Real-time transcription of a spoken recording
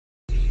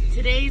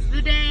Today's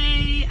the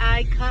day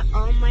I cut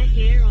all my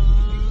hair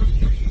off.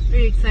 Are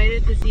you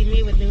excited to see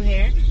me with new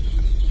hair?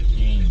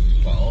 Being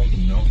bald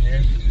and no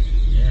hair?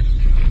 Yeah.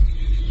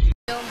 I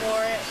feel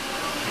more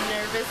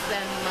nervous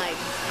than like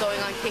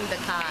going on King the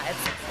Ka at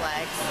Six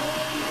Flags.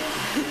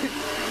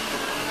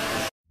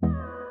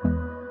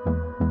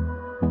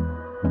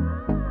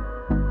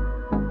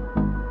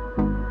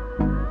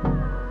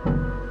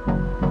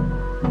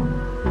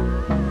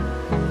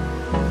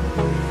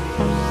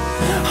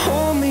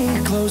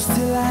 Close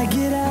till I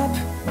get up.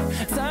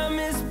 Time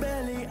is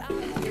barely up.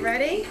 You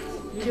ready?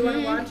 Do you want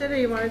to watch it or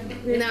you want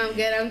to? No, I'm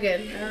good. I'm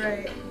good. All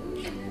right.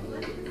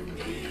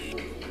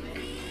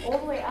 All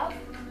the way up.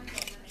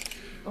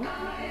 Oh.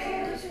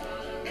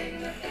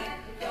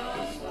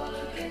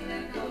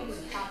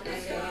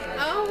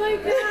 Oh my god! Oh my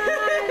god!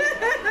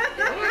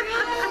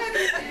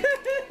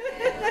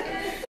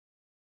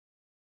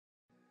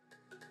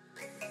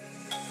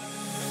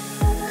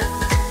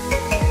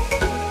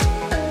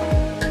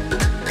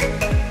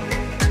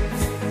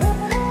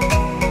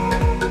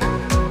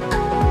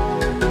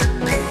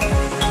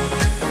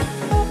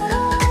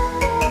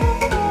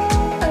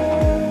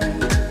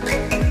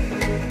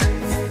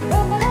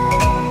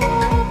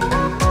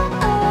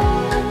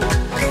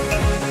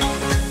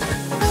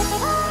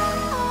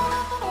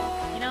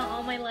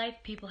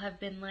 People have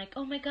been like,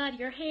 oh my god,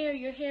 your hair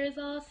is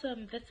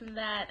awesome, this and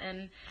that,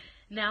 and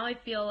now I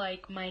feel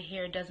like my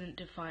hair doesn't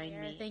define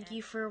me. Thank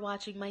you for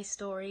watching my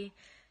story.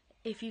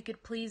 If you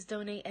could please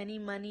donate any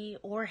money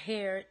or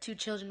hair to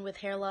children with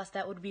hair loss,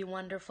 that would be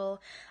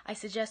wonderful. I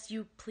suggest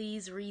you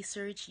please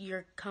research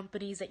your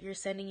companies that you're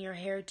sending your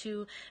hair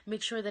to.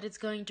 Make sure that it's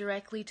going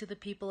directly to the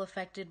people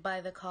affected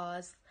by the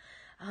cause.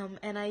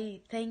 And I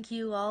thank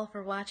you all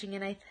for watching,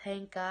 and I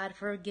thank God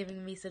for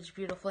giving me such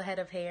beautiful head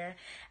of hair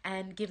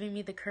and giving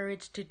me the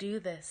courage to do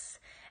this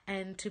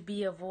and to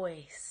be a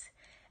voice.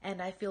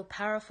 And I feel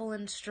powerful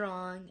and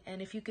strong,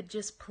 and if you could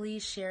just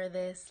please share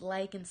this,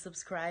 like and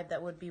subscribe,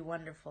 that would be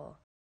wonderful.